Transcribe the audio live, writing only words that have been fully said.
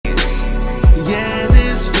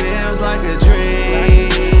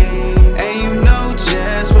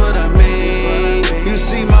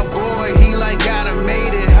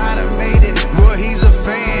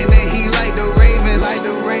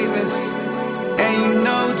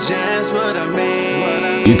chance, but I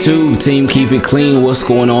made YouTube team, keep it clean. What's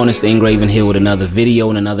going on? It's the Ingraven here with another video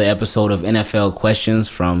and another episode of NFL questions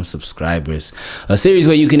from subscribers, a series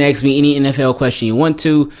where you can ask me any NFL question you want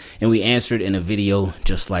to and we answer it in a video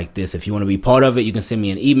just like this. If you want to be part of it, you can send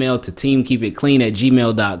me an email to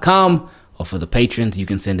teamkeepitclean@gmail.com, or for the patrons, you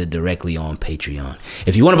can send it directly on Patreon.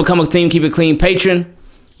 If you want to become a Team Keep It Clean patron,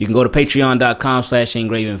 you can go to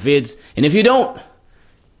patreon.com/Ingravenvids, and if you don't,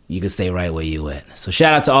 you can stay right where you at. So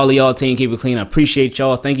shout out to all of y'all, Team Keep It Clean. I appreciate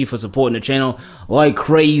y'all. Thank you for supporting the channel like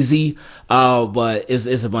crazy. But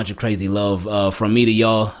it's a bunch of crazy love from me to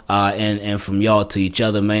y'all and from y'all to each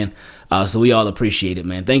other, man. So we all appreciate it,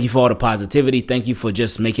 man. Thank you for all the positivity. Thank you for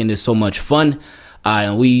just making this so much fun.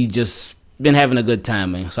 And we just been having a good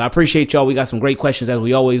time, man. So I appreciate y'all. We got some great questions as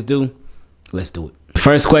we always do. Let's do it.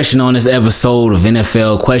 First question on this episode of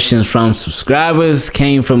NFL questions from subscribers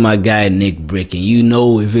came from my guy Nick Brick, and you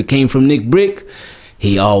know if it came from Nick Brick,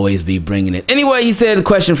 he always be bringing it. Anyway, he said, a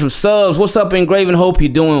question from subs. What's up, Ingraven? Hope you're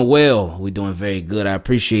doing well. We're doing very good. I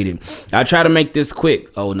appreciate it. I try to make this quick.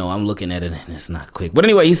 Oh no, I'm looking at it and it's not quick. But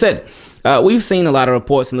anyway, he said, we've seen a lot of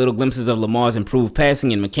reports and little glimpses of Lamar's improved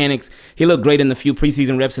passing and mechanics. He looked great in the few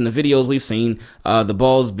preseason reps in the videos we've seen. The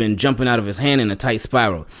ball's been jumping out of his hand in a tight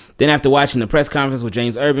spiral. Then after watching the press conference with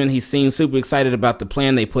James Urban, he seemed super excited about the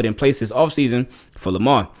plan they put in place this offseason for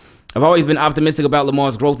Lamar. I've always been optimistic about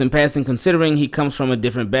Lamar's growth in passing, considering he comes from a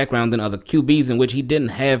different background than other QBs in which he didn't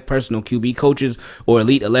have personal QB coaches or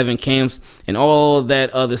elite 11 camps and all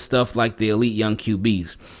that other stuff like the elite young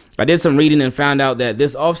QBs. I did some reading and found out that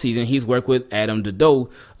this offseason he's worked with Adam Dedeaux,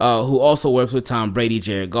 who also works with Tom Brady,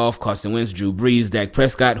 Jared Goff, Carson Wentz, Drew Brees, Dak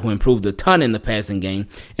Prescott, who improved a ton in the passing game,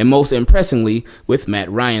 and most impressively with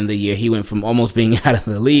Matt Ryan the year he went from almost being out of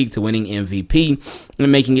the league to winning MVP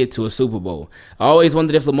and making it to a Super Bowl. I always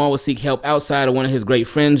wondered if Lamar would seek help outside of one of his great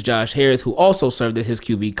friends, Josh Harris, who also served as his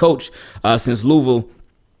QB coach since Louisville.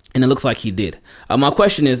 And it looks like he did. My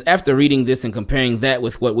question is, after reading this and comparing that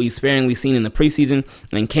with what we've sparingly seen in the preseason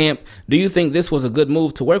and camp, do you think this was a good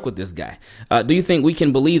move to work with this guy? Do you think we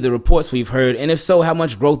can believe the reports we've heard? And if so, how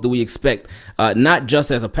much growth do we expect, not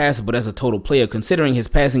just as a passer, but as a total player, considering his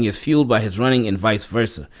passing is fueled by his running and vice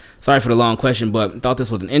versa? Sorry for the long question, but thought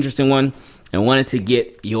this was an interesting one and wanted to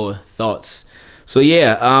get your thoughts. So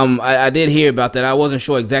yeah, I did hear about that. I wasn't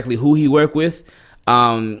sure exactly who he worked with.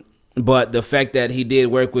 But the fact that he did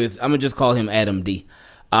work with, I'm going to just call him Adam D.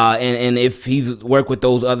 And if he's worked with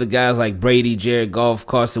those other guys like Brady, Jared Goff,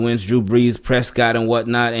 Carson Wentz, Drew Brees, Prescott and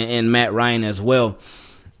whatnot, and Matt Ryan as well,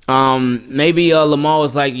 maybe Lamar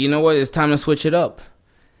was like, you know what, it's time to switch it up.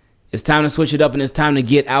 It's time to switch it up, and it's time to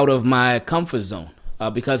get out of my comfort zone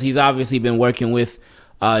because he's obviously been working with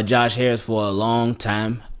Josh Harris for a long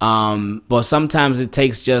time. But sometimes it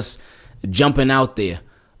takes just jumping out there.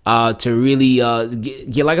 To really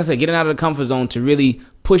get, like I said, getting out of the comfort zone to really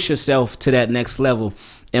push yourself to that next level.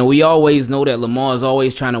 And we always know that Lamar is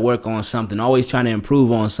always trying to work on something, always trying to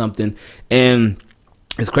improve on something. And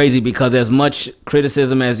it's crazy because as much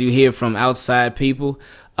criticism as you hear from outside people,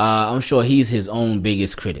 I'm sure he's his own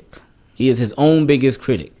biggest critic. He is his own biggest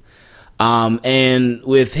critic. And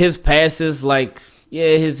with his passes, like,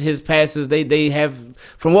 yeah, his passes, they have,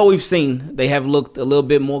 from what we've seen, they have looked a little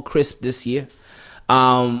bit more crisp this year.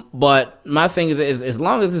 But my thing is as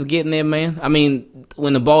long as it's getting there, man, I mean,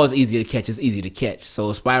 when the ball is easy to catch, it's easy to catch. So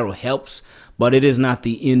a spiral helps, but it is not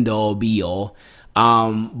the end all be all.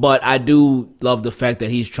 But I do love the fact that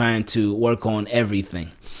he's trying to work on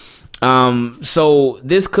everything. So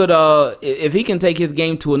this could, if he can take his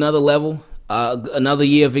game to another level, another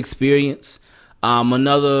year of experience,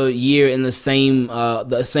 another year in the same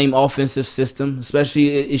offensive system, especially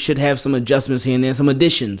it should have some adjustments here and there, some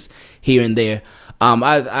additions here and there.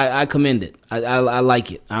 I commend it. I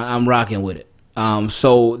like it. I'm rocking with it.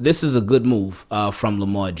 So this is a good move from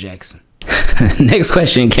Lamar Jackson. Next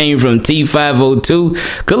question came from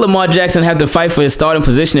T502. Could Lamar Jackson have to fight for his starting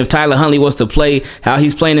position if Tyler Huntley was to play how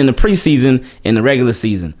he's playing in the preseason in the regular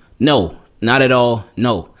season? No, not at all.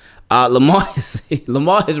 No. Lamar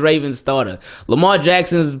is Ravens starter. Lamar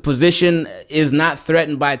Jackson's position is not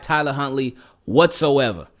threatened by Tyler Huntley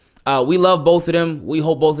whatsoever. We love both of them. We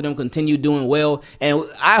hope both of them continue doing well. And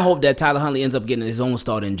I hope that Tyler Huntley ends up getting his own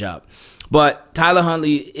starting job. But Tyler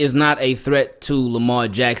Huntley is not a threat to Lamar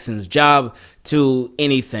Jackson's job, to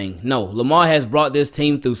anything. No, Lamar has brought this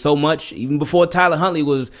team through so much, even before Tyler Huntley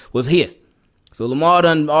was here. So Lamar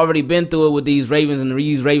done already been through it with these Ravens, and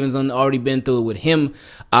these Ravens done already been through it with him.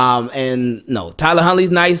 And no, Tyler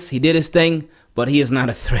Huntley's nice. He did his thing, but he is not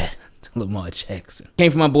a threat Lamar Jackson.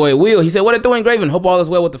 Came from my boy Will. He said, what it doing, Graven? Hope all is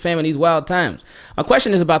well with the fam in these wild times. My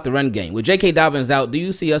question is about the run game. With J.K. Dobbins out, do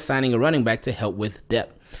you see us signing a running back to help with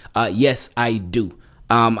depth? Yes, I do.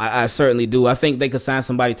 I certainly do. I think they could sign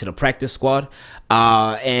somebody to the practice squad.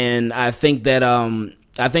 And I think that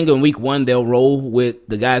I think in week 1 they'll roll with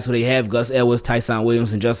the guys who they have, Gus Edwards, Tyson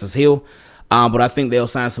Williams, and Justice Hill. But I think they'll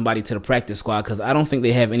sign somebody to the practice squad because I don't think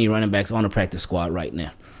they have any running backs on the practice squad right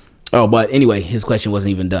now. Oh, but anyway, his question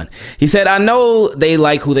wasn't even done. He said, I know they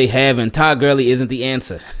like who they have, and Todd Gurley isn't the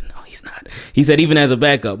answer. No, he's not. He said, even as a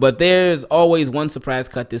backup. But there's always one surprise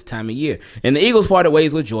cut this time of year. And the Eagles parted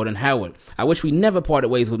ways with Jordan Howard. I wish we never parted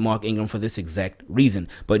ways with Mark Ingram for this exact reason.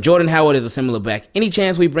 But Jordan Howard is a similar back. Any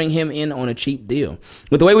chance we bring him in on a cheap deal?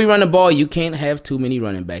 With the way we run the ball, you can't have too many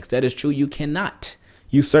running backs. That is true. You cannot.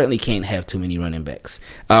 You certainly can't have too many running backs,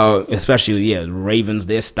 especially, the Ravens.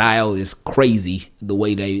 Their style is crazy, the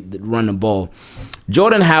way they run the ball.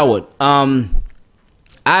 Jordan Howard,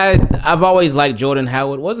 I've always liked Jordan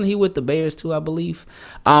Howard. Wasn't he with the Bears too, I believe?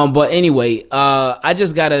 But anyway, I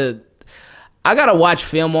gotta watch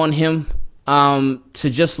film on him to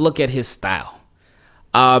just look at his style.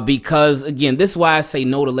 Because, again, this is why I say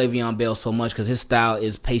no to Le'Veon Bell so much, because his style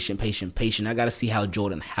is patient. I got to see how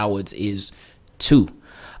Jordan Howard's is too.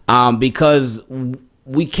 Because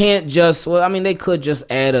we can't just, they could just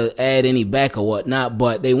add any back or whatnot,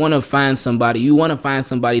 but they want to find somebody. You want to find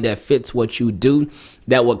somebody that fits what you do,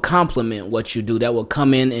 that will complement what you do, that will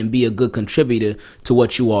come in and be a good contributor to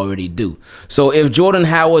what you already do. So if Jordan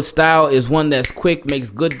Howard's style is one that's quick, makes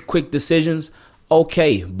good, quick decisions,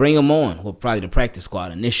 okay, bring him on. Well, probably the practice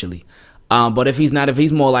squad initially. But if he's not, if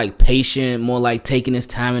he's more like patient, more like taking his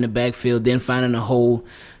time in the backfield, then finding a hole,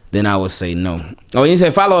 then I would say no. Oh, you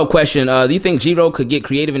said follow-up question. Do you think G-Ro could get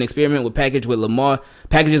creative and experiment with packages with Lamar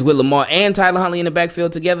and Tyler Huntley in the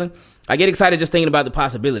backfield together? I get excited just thinking about the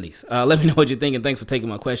possibilities. Let me know what you think, and thanks for taking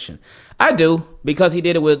my question. I do, because he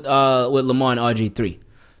did it with Lamar and RG3.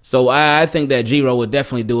 So I think that G-Ro would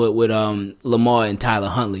definitely do it with Lamar and Tyler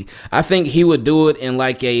Huntley. I think he would do it in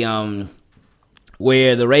like a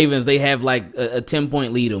where the Ravens, they have like a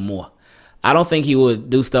 10-point lead or more. I don't think he would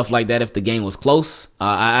do stuff like that if the game was close.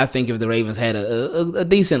 I think if the Ravens had a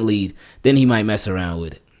decent lead, then he might mess around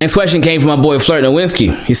with it. Next question came from my boy Flirt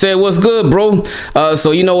Nowinski. He said, what's good, bro? So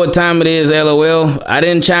you know what time it is, LOL. I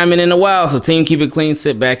didn't chime in a while, so team, keep it clean,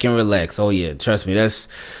 sit back and relax. Oh yeah, trust me, that's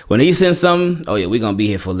when he sends something. Oh yeah, we're gonna be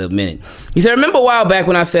here for a little minute. He said, remember a while back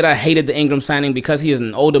when I said I hated the Ingram signing because he is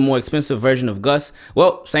an older, more expensive version of Gus?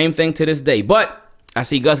 Well, same thing to this day, but I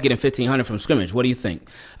see Gus getting $1,500 from scrimmage. What do you think?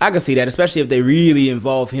 I can see that, especially if they really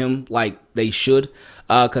involve him like they should,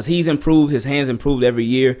 because he's improved. His hands improved every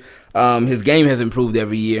year. His game has improved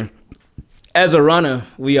every year. As a runner,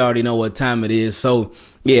 we already know what time it is. So,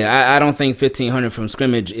 yeah, I don't think $1,500 from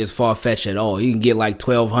scrimmage is far-fetched at all. You can get like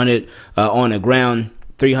 $1,200 on the ground,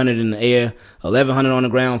 $300 in the air, $1,100 on the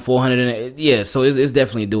ground, $400 in the air. Yeah, so it's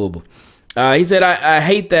definitely doable. He said, I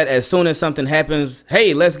hate that as soon as something happens,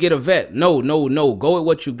 hey, let's get a vet. No. Go with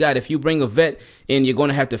what you got. If you bring a vet in, you're going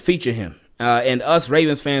to have to feature him. And us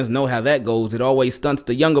Ravens fans know how that goes. It always stunts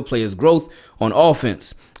the younger players' growth on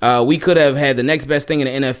offense. We could have had the next best thing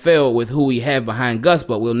in the NFL with who we have behind Gus,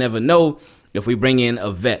 but we'll never know if we bring in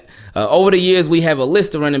a vet. Over the years, we have a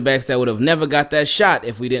list of running backs that would have never got that shot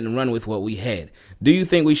if we didn't run with what we had. Do you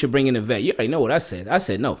think we should bring in a vet? You already know what I said. I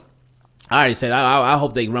said no. I already said I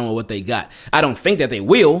hope they run with what they got. I don't think that they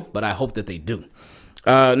will, but I hope that they do.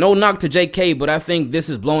 No knock to JK, but I think this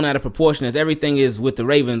is blown out of proportion as everything is with the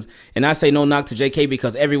Ravens. And I say no knock to JK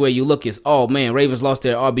because everywhere you look is, oh man, Ravens lost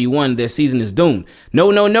their RB1. Their season is doomed.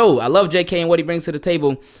 No. I love JK and what he brings to the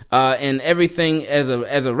table, and everything as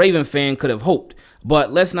a Raven fan could have hoped.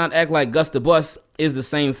 But let's not act like Gus the Bus is the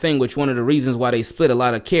same thing, which one of the reasons why they split a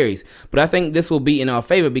lot of carries. But I think this will be in our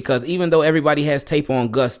favor because even though everybody has tape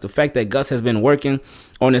on Gus, the fact that Gus has been working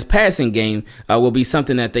on his passing game will be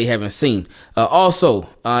something that they haven't seen. Also,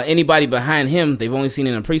 anybody behind him, they've only seen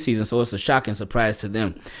it in the preseason, so it's a shocking surprise to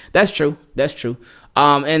them. That's true.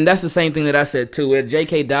 And that's the same thing that I said too. With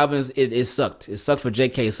J.K. Dobbins, it sucked. It sucked for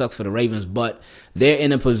J.K., it sucks for the Ravens, but they're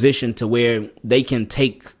in a position to where they can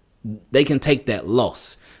take that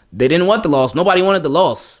loss. They didn't want the loss. Nobody wanted the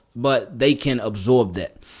loss, but they can absorb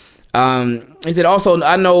that. He said, also,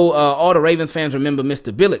 I know all the Ravens fans remember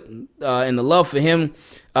Mr. Billett and the love for him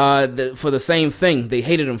for the same thing they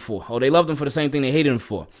hated him for. Or they loved him for the same thing they hated him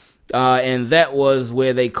for. And that was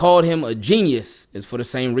where they called him a genius, is for the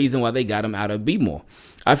same reason why they got him out of B-More.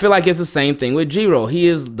 I feel like it's the same thing with G-Ro. He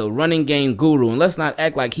is the running game guru, and let's not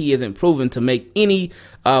act like he isn't proven to make any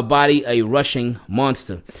body a rushing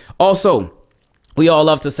monster. Also, we all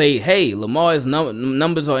love to say, hey, Lamar's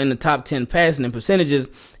numbers are in the top 10 passing and percentages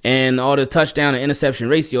and all the touchdown and interception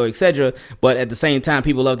ratio, etc. But at the same time,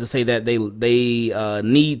 people love to say that they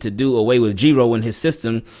need to do away with Giro when his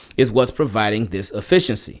system is what's providing this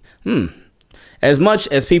efficiency. As much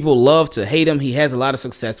as people love to hate him, he has a lot of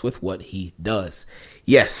success with what he does.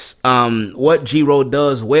 Yes, what Giro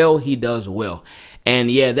does well, he does well.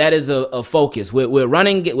 And yeah, that is a focus. With the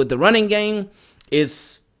running game,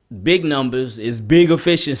 it's big numbers, it's big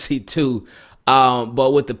efficiency too.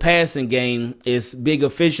 But with the passing game, it's big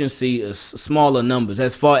efficiency, it's smaller numbers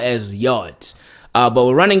as far as yards. But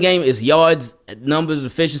with running game, it's yards, numbers,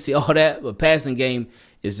 efficiency, all that. But passing game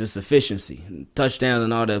is just efficiency, touchdowns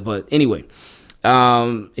and all that. But anyway,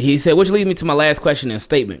 he said, which leads me to my last question and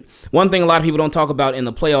statement. One thing a lot of people don't talk about in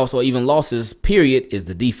the playoffs or even losses, period, is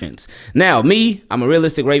the defense. Now, I'm a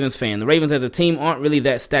realistic Ravens fan. The Ravens as a team aren't really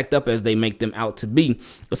that stacked up as they make them out to be,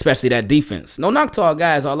 especially that defense. No knock to our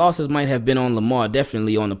guys. Our losses might have been on Lamar,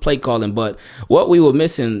 definitely on the play calling, but what we were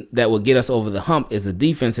missing that would get us over the hump is the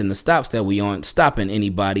defense and the stops that we aren't stopping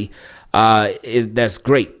anybody. That's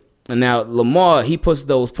great. And now Lamar, he puts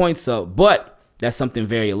those points up, but that's something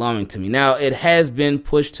very alarming to me. Now, it has been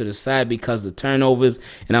pushed to the side because of turnovers,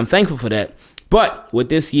 and I'm thankful for that. But with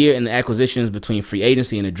this year and the acquisitions between free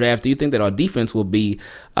agency and the draft, do you think that our defense will be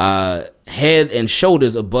head and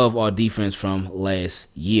shoulders above our defense from last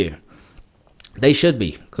year? They should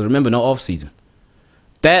be, because remember, no offseason.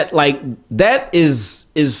 That is,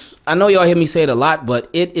 I know y'all hear me say it a lot, but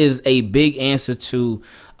it is a big answer to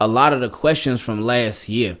a lot of the questions from last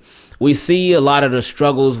year. We see a lot of the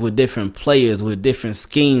struggles with different players, with different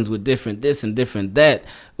schemes, with different this and different that.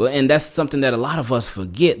 And that's something that a lot of us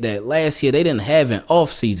forget, that last year they didn't have an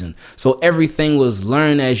off season. So everything was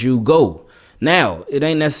learn as you go. Now, it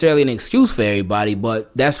ain't necessarily an excuse for everybody, but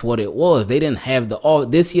that's what it was. They didn't have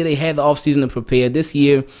this year they had the off season to prepare. This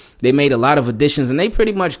year they made a lot of additions and they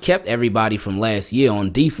pretty much kept everybody from last year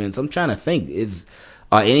on defense. I'm trying to think,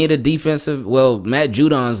 are any of the defensive, well, Matt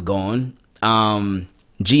Judon's gone.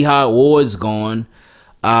 Jihad Ward's gone.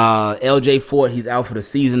 LJ Fort, he's out for the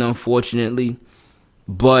season, unfortunately.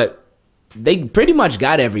 But they pretty much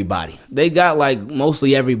got everybody. They got like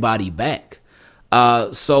mostly everybody back.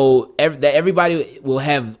 So everybody will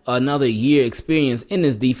have another year experience in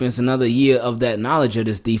this defense, another year of that knowledge of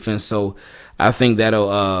this defense. So I think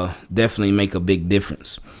that'll definitely make a big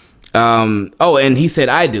difference. And he said,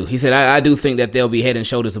 I do think that they'll be head and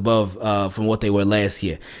shoulders above from what they were last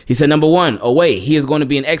year. He said, number one, away. He is going to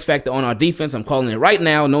be an X factor on our defense. I'm calling it right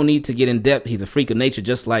now. No need to get in depth. He's a freak of nature,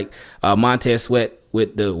 just like Montez Sweat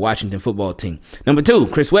with the Washington football team. Number two,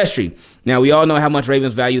 Chris Westry. Now, we all know how much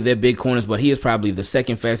Ravens value their big corners, but he is probably the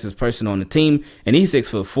second fastest person on the team, and he's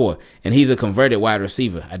 6'4", and he's a converted wide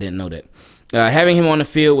receiver. I didn't know that. Having him on the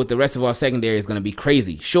field with the rest of our secondary is going to be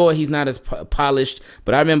crazy. Sure, he's not as polished,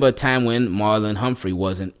 but I remember a time when Marlon Humphrey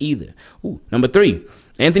wasn't either. Number three,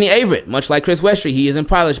 Anthony Averett. Much like Chris Westry, he isn't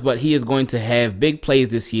polished, but he is going to have big plays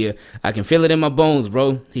this year. I can feel it in my bones,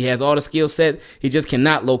 bro. He has all the skill set. He just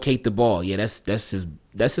cannot locate the ball. Yeah, that's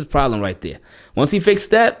his problem right there. Once he fixes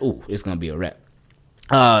that, it's going to be a wrap.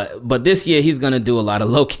 But this year, he's going to do a lot of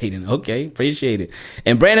locating. Okay, appreciate it.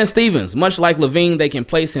 And Brandon Stevens, much like Levine, they can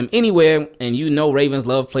place him anywhere. And you know Ravens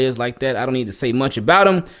love players like that. I don't need to say much about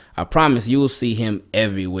him. I promise you will see him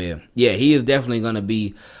everywhere. Yeah, he is definitely going to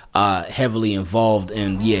be heavily involved.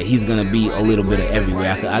 And, yeah, he's going to be a little bit of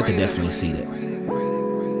everywhere. I could definitely see that.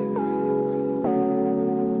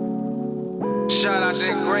 Shout out to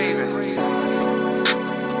Ingravenvids.